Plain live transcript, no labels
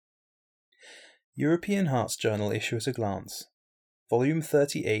European Hearts Journal Issue at a Glance, Volume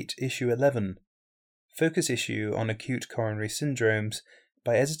 38, Issue 11, Focus Issue on Acute Coronary Syndromes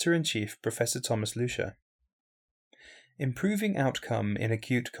by Editor-in-Chief Professor Thomas Lucia. Improving Outcome in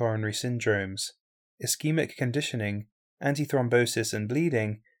Acute Coronary Syndromes, Ischemic Conditioning, Antithrombosis and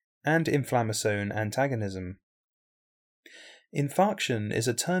Bleeding, and Inflammasome Antagonism. Infarction is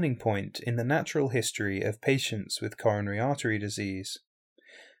a turning point in the natural history of patients with coronary artery disease.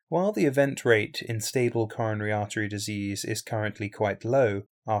 While the event rate in stable coronary artery disease is currently quite low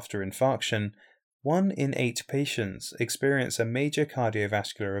after infarction, 1 in 8 patients experience a major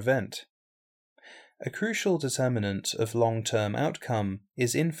cardiovascular event. A crucial determinant of long-term outcome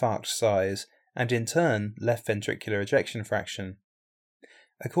is infarct size and in turn left ventricular ejection fraction.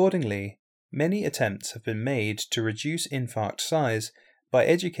 Accordingly, many attempts have been made to reduce infarct size by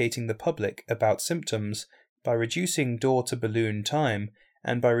educating the public about symptoms, by reducing door-to-balloon time,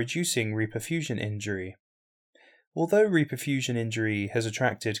 and by reducing reperfusion injury. Although reperfusion injury has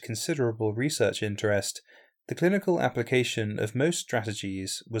attracted considerable research interest, the clinical application of most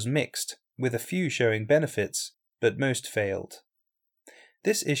strategies was mixed, with a few showing benefits, but most failed.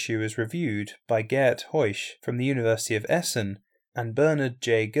 This issue is reviewed by Gert Heusch from the University of Essen and Bernard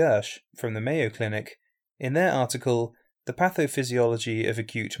J. Gersh from the Mayo Clinic in their article The Pathophysiology of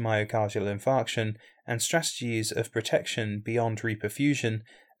Acute Myocardial Infarction and Strategies of Protection Beyond Reperfusion,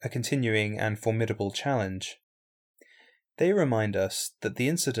 a Continuing and Formidable Challenge. They remind us that the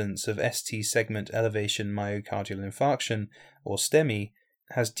incidence of ST segment elevation myocardial infarction, or STEMI,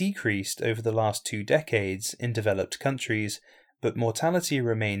 has decreased over the last 2 decades in developed countries, but mortality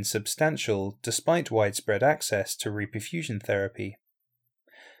remains substantial despite widespread access to reperfusion therapy.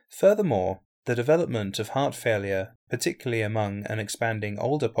 Furthermore, the development of heart failure, particularly among an expanding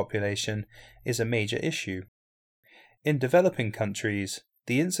older population, is a major issue. In developing countries,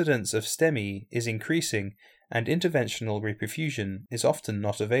 the incidence of STEMI is increasing and interventional reperfusion is often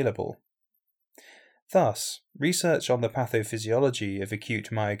not available. Thus, research on the pathophysiology of acute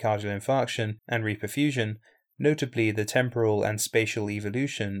myocardial infarction and reperfusion, notably the temporal and spatial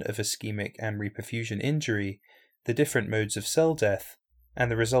evolution of ischemic and reperfusion injury, the different modes of cell death, and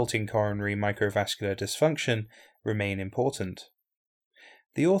the resulting coronary microvascular dysfunction, remain important.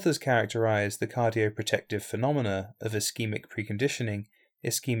 The authors characterize the cardioprotective phenomena of ischemic preconditioning,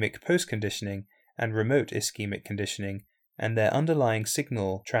 ischemic postconditioning, and remote ischemic conditioning, and their underlying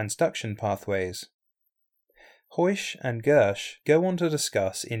signal transduction pathways. Heusch and Gersh go on to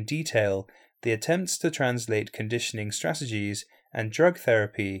discuss in detail the attempts to translate conditioning strategies and drug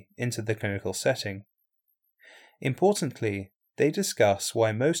therapy into the clinical setting. Importantly, they discuss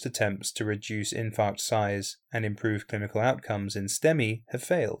why most attempts to reduce infarct size and improve clinical outcomes in STEMI have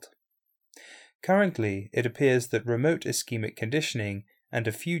failed. Currently, it appears that remote ischemic conditioning and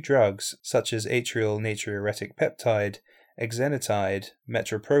a few drugs such as atrial natriuretic peptide, exenatide,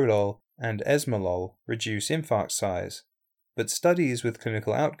 metoprolol, and esmolol reduce infarct size, but studies with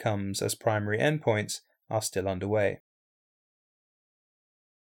clinical outcomes as primary endpoints are still underway.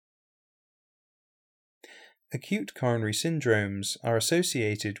 Acute coronary syndromes are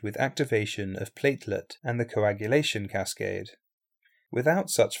associated with activation of platelet and the coagulation cascade. Without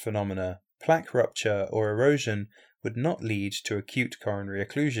such phenomena, plaque rupture or erosion would not lead to acute coronary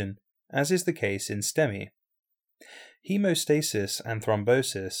occlusion, as is the case in STEMI. Hemostasis and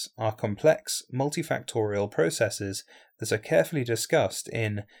thrombosis are complex, multifactorial processes that are carefully discussed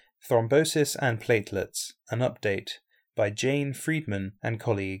in Thrombosis and Platelets, an update, by Jane Friedman and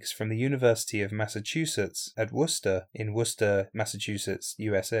colleagues from the University of Massachusetts at Worcester in Worcester, Massachusetts,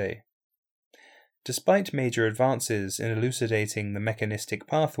 USA. Despite major advances in elucidating the mechanistic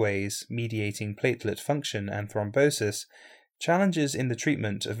pathways mediating platelet function and thrombosis, challenges in the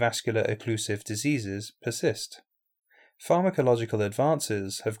treatment of vascular occlusive diseases persist. Pharmacological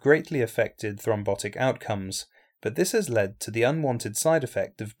advances have greatly affected thrombotic outcomes, but this has led to the unwanted side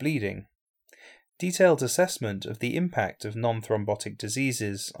effect of bleeding. Detailed assessment of the impact of non-thrombotic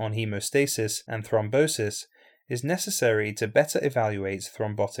diseases on hemostasis and thrombosis is necessary to better evaluate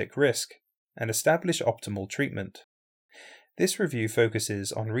thrombotic risk and establish optimal treatment. This review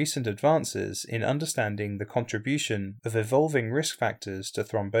focuses on recent advances in understanding the contribution of evolving risk factors to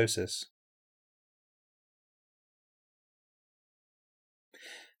thrombosis.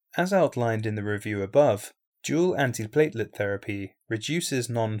 As outlined in the review above, dual antiplatelet therapy reduces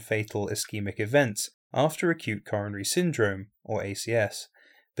non-fatal ischemic events after acute coronary syndrome, or ACS,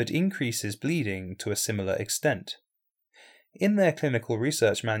 but increases bleeding to a similar extent. In their clinical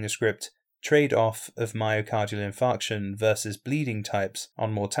research manuscript, Trade-off of myocardial infarction versus bleeding types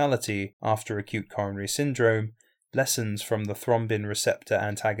on mortality after acute coronary syndrome, Lessons from the thrombin receptor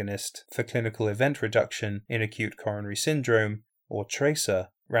antagonist for clinical event reduction in acute coronary syndrome, or TRACER,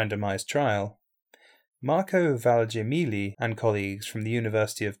 randomized trial. Marco Valgimili and colleagues from the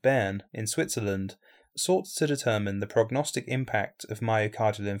University of Bern in Switzerland sought to determine the prognostic impact of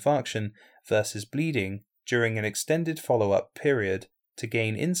myocardial infarction versus bleeding during an extended follow-up period to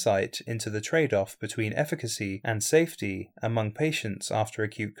gain insight into the trade-off between efficacy and safety among patients after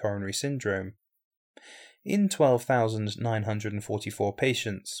acute coronary syndrome. In 12,944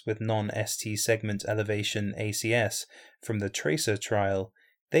 patients with non-ST segment elevation ACS from the TRACER trial,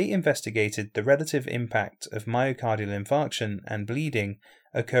 they investigated the relative impact of myocardial infarction and bleeding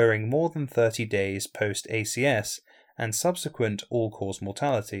occurring more than 30 days post-ACS and subsequent all-cause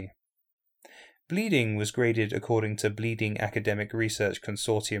mortality. Bleeding was graded according to Bleeding Academic Research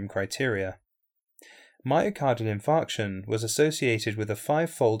Consortium criteria. Myocardial infarction was associated with a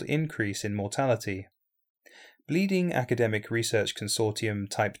 5-fold increase in mortality. Bleeding Academic Research Consortium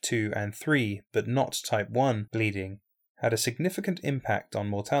Type 2 and 3, but not Type 1 bleeding, had a significant impact on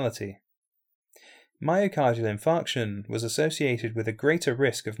mortality. Myocardial infarction was associated with a greater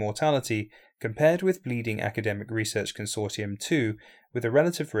risk of mortality compared with Bleeding Academic Research Consortium 2 with a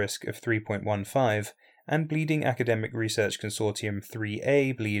relative risk of 3.15 and Bleeding Academic Research Consortium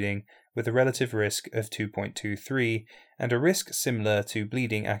 3A bleeding with a relative risk of 2.23 and a risk similar to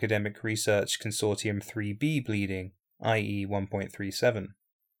Bleeding Academic Research Consortium 3B bleeding, i.e. 1.37.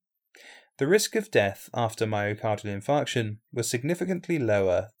 The risk of death after myocardial infarction was significantly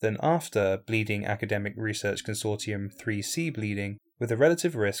lower than after Bleeding Academic Research Consortium 3C bleeding with a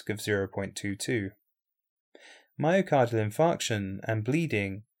relative risk of 0.22. Myocardial infarction and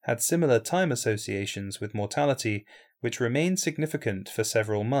bleeding had similar time associations with mortality, which remained significant for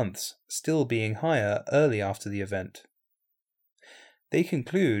several months, still being higher early after the event. They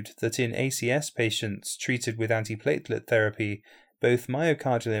conclude that in ACS patients treated with antiplatelet therapy, both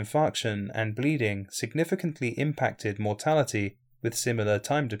myocardial infarction and bleeding significantly impacted mortality with similar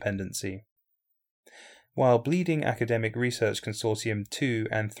time dependency. While Bleeding Academic Research Consortium 2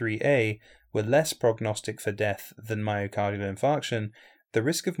 and 3A were less prognostic for death than myocardial infarction, the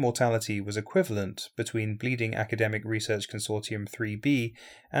risk of mortality was equivalent between Bleeding Academic Research Consortium 3B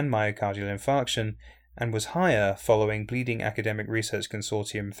and myocardial infarction, and was higher following Bleeding Academic Research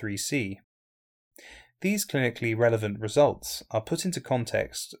Consortium 3C. These clinically relevant results are put into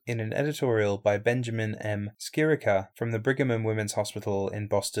context in an editorial by Benjamin M. Skirica from the Brigham and Women's Hospital in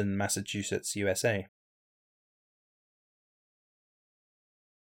Boston, Massachusetts, USA.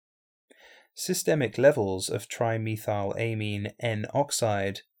 Systemic levels of trimethylamine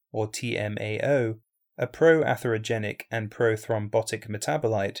N-oxide, or TMAO, a pro-atherogenic and pro-thrombotic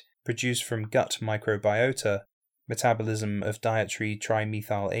metabolite produced from gut microbiota, metabolism of dietary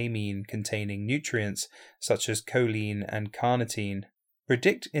trimethylamine containing nutrients such as choline and carnitine,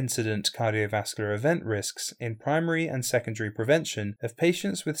 predict incident cardiovascular event risks in primary and secondary prevention of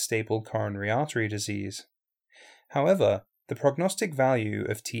patients with stable coronary artery disease. However, the prognostic value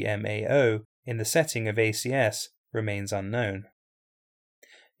of TMAO in the setting of ACS remains unknown.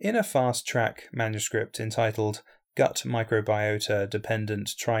 In a fast-track manuscript entitled Gut Microbiota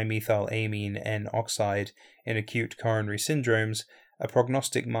Dependent Trimethylamine N-oxide in Acute Coronary Syndromes, a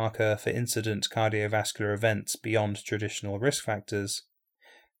prognostic marker for incident cardiovascular events beyond traditional risk factors,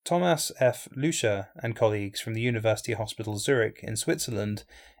 Thomas F. Lucia and colleagues from the University Hospital Zurich in Switzerland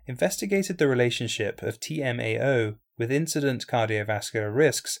investigated the relationship of TMAO with incident cardiovascular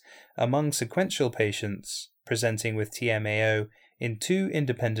risks among sequential patients presenting with TMAO in 2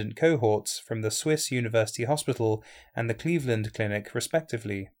 independent cohorts from the Swiss University Hospital and the Cleveland Clinic,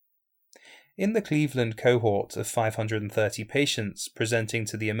 respectively. In the Cleveland cohort of 530 patients presenting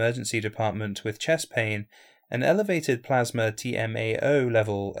to the emergency department with chest pain, an elevated plasma TMAO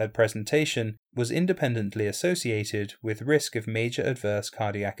level at presentation was independently associated with risk of major adverse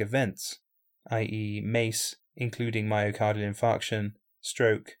cardiac events, i.e. MACE, including myocardial infarction,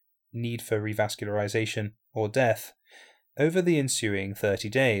 stroke, need for revascularization, or death, over the ensuing 30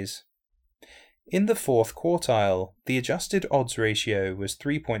 days. In the 4th quartile, the adjusted odds ratio was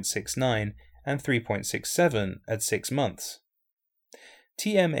 3.69 and 3.67 at 6 months.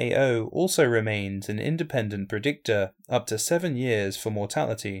 TMAO also remained an independent predictor up to 7 years for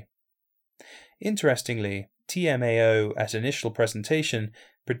mortality. Interestingly, TMAO at initial presentation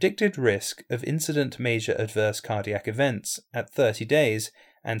predicted risk of incident major adverse cardiac events at 30 days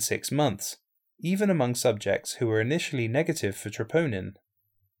and 6 months, even among subjects who were initially negative for troponin.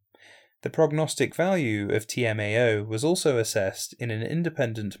 The prognostic value of TMAO was also assessed in an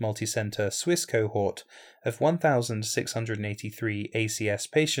independent multicenter Swiss cohort of 1,683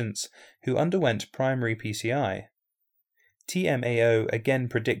 ACS patients who underwent primary PCI, TMAO again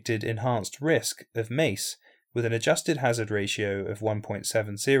predicted enhanced risk of MACE with an adjusted hazard ratio of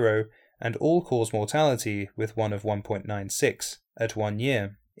 1.70 and all-cause mortality with one of 1.96 at 1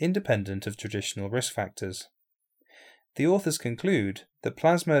 year, independent of traditional risk factors. The authors conclude that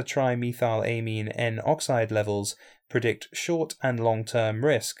plasma trimethylamine N-oxide levels predict short and long-term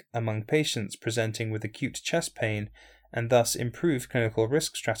risk among patients presenting with acute chest pain and thus improve clinical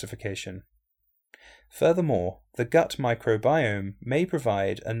risk stratification. Furthermore, the gut microbiome may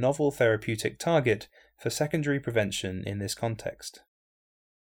provide a novel therapeutic target for secondary prevention in this context.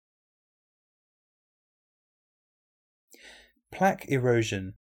 Plaque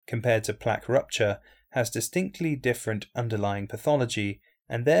erosion, compared to plaque rupture, has distinctly different underlying pathology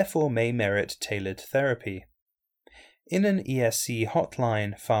and therefore may merit tailored therapy. In an ESC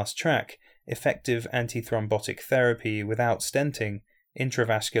hotline fast track, effective antithrombotic therapy without stenting,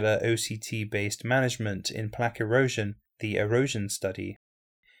 intravascular OCT-based management in plaque erosion, the erosion study.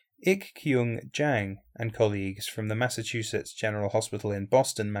 Ik-Kyung Jang and colleagues from the Massachusetts General Hospital in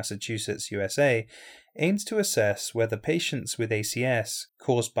Boston, Massachusetts, USA, aims to assess whether patients with ACS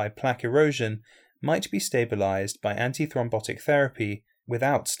caused by plaque erosion might be stabilized by antithrombotic therapy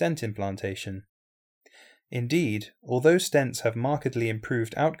without stent implantation. Indeed, although stents have markedly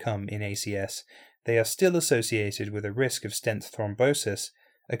improved outcome in ACS, they are still associated with a risk of stent thrombosis,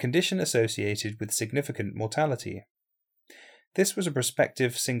 a condition associated with significant mortality. This was a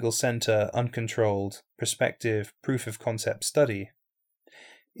prospective single-center, uncontrolled, prospective proof-of-concept study.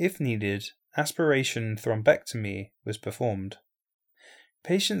 If needed, aspiration thrombectomy was performed.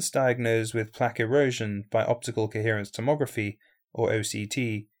 Patients diagnosed with plaque erosion by optical coherence tomography, or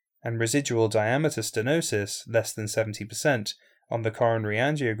OCT, and residual diameter stenosis less than 70% on the coronary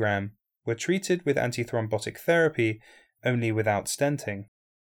angiogram were treated with antithrombotic therapy only without stenting.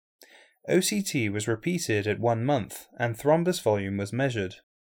 OCT was repeated at 1 month and thrombus volume was measured.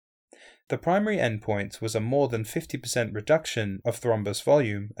 The primary endpoint was a more than 50% reduction of thrombus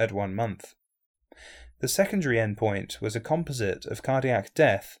volume at 1 month. The secondary endpoint was a composite of cardiac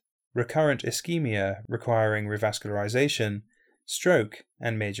death, recurrent ischemia requiring revascularization, stroke,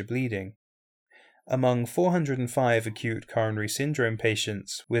 and major bleeding. Among 405 acute coronary syndrome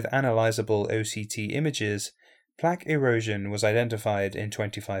patients with analyzable OCT images, plaque erosion was identified in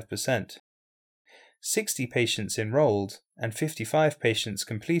 25%. 60 patients enrolled and 55 patients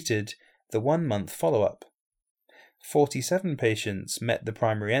completed the 1-month follow-up. 47 patients met the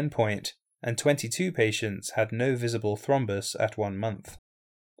primary endpoint and 22 patients had no visible thrombus at 1 month.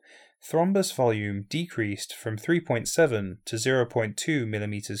 Thrombus volume decreased from 3.7 to 0.2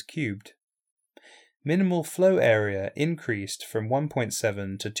 mm cubed. Minimal flow area increased from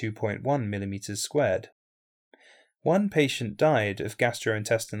 1.7 to 2.1 mm squared. 1 patient died of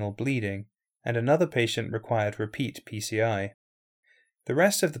gastrointestinal bleeding, and another patient required repeat PCI. The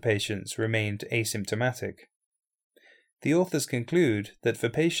rest of the patients remained asymptomatic. The authors conclude that for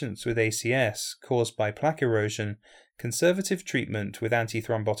patients with ACS caused by plaque erosion, conservative treatment with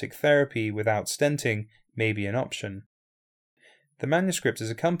antithrombotic therapy without stenting may be an option. The manuscript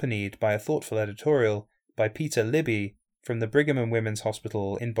is accompanied by a thoughtful editorial by Peter Libby from the Brigham and Women's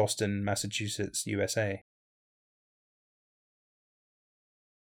Hospital in Boston, Massachusetts, USA.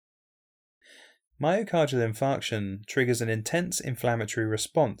 Myocardial infarction triggers an intense inflammatory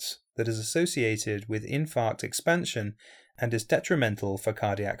response that is associated with infarct expansion and is detrimental for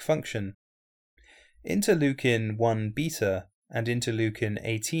cardiac function. Interleukin-1 beta and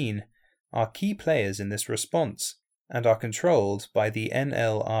interleukin-18 are key players in this response and are controlled by the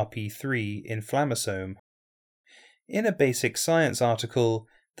NLRP3 inflammasome. In a basic science article,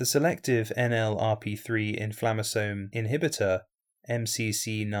 the selective NLRP3 inflammasome inhibitor,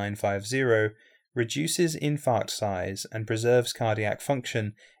 MCC950, reduces infarct size and preserves cardiac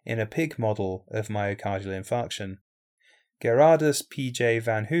function in a pig model of myocardial infarction. Gerardus P.J.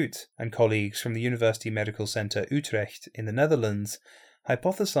 van Hout and colleagues from the University Medical Center Utrecht in the Netherlands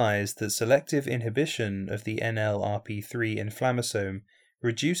hypothesized that selective inhibition of the NLRP3 inflammasome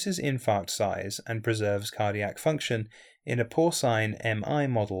reduces infarct size and preserves cardiac function in a porcine MI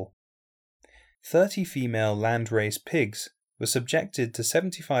model. 30 female landrace pigs were subjected to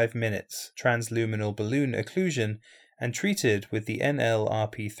 75 minutes transluminal balloon occlusion and treated with the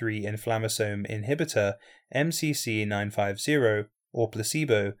NLRP3 inflammasome inhibitor MCC950 or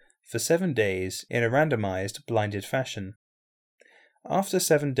placebo for 7 days in a randomized blinded fashion. After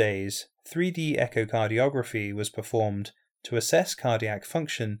 7 days, 3D echocardiography was performed to assess cardiac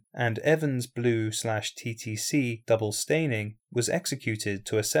function and Evans blue/TTC double staining was executed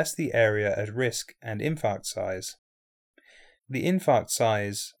to assess the area at risk and infarct size. The infarct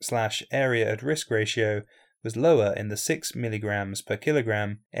size/area at risk ratio was lower in the 6 mg per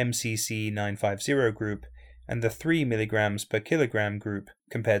kilogram MCC950 group and the 3 mg per kilogram group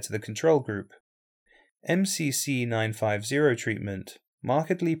compared to the control group. MCC950 treatment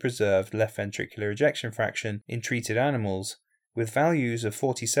markedly preserved left ventricular ejection fraction in treated animals, with values of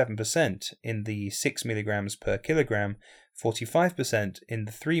 47% in the 6 mg per kilogram, 45% in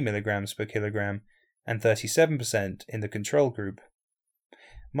the 3 mg per kilogram, and 37% in the control group.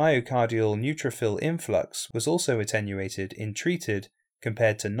 Myocardial neutrophil influx was also attenuated in treated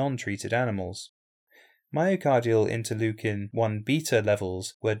compared to non-treated animals. Myocardial interleukin-1 beta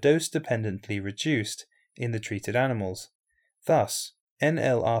levels were dose-dependently reduced in the treated animals. Thus,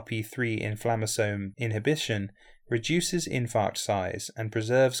 NLRP3 inflammasome inhibition reduces infarct size and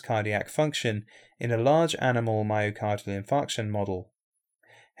preserves cardiac function in a large animal myocardial infarction model.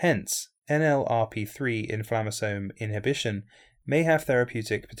 Hence, NLRP3 inflammasome inhibition may have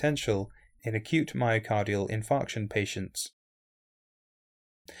therapeutic potential in acute myocardial infarction patients.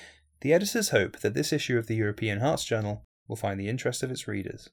 The editors hope that this issue of the European Hearts Journal will find the interest of its readers.